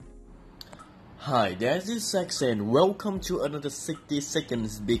Hi, this is Saxon. Welcome to another 60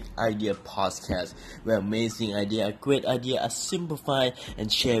 Seconds Big Idea podcast, where amazing idea, great idea are simplified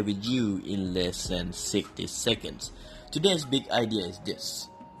and shared with you in less than 60 seconds. Today's big idea is this: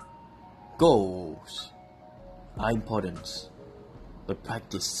 goals are important, but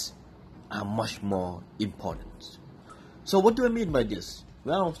practice are much more important. So what do I mean by this?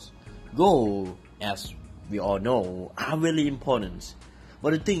 Well, goals, as we all know, are really important.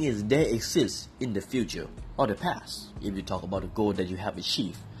 But the thing is, they exist in the future or the past if you talk about a goal that you have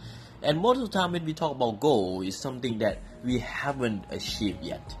achieved. And most of the time when we talk about goal, it's something that we haven't achieved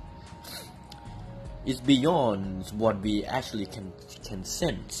yet. It's beyond what we actually can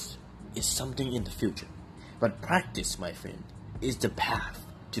sense. It's something in the future. But practice, my friend, is the path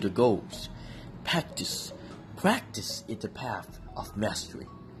to the goals. Practice is the path of mastery.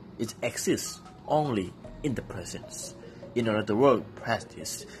 It exists only in the presence. In another word,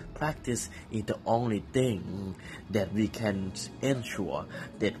 practice is the only thing that we can ensure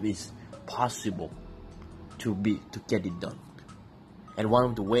that is possible to get it done. And one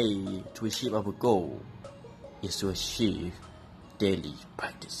of the way to achieve our goal is to achieve daily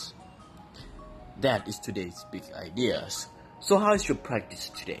practice. That is today's big ideas. So how is your practice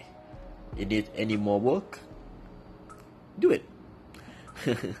today? You need any more work? Do it.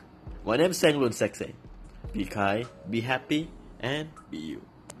 My name is Sanglun Saxay. Be kind, be happy, and be you.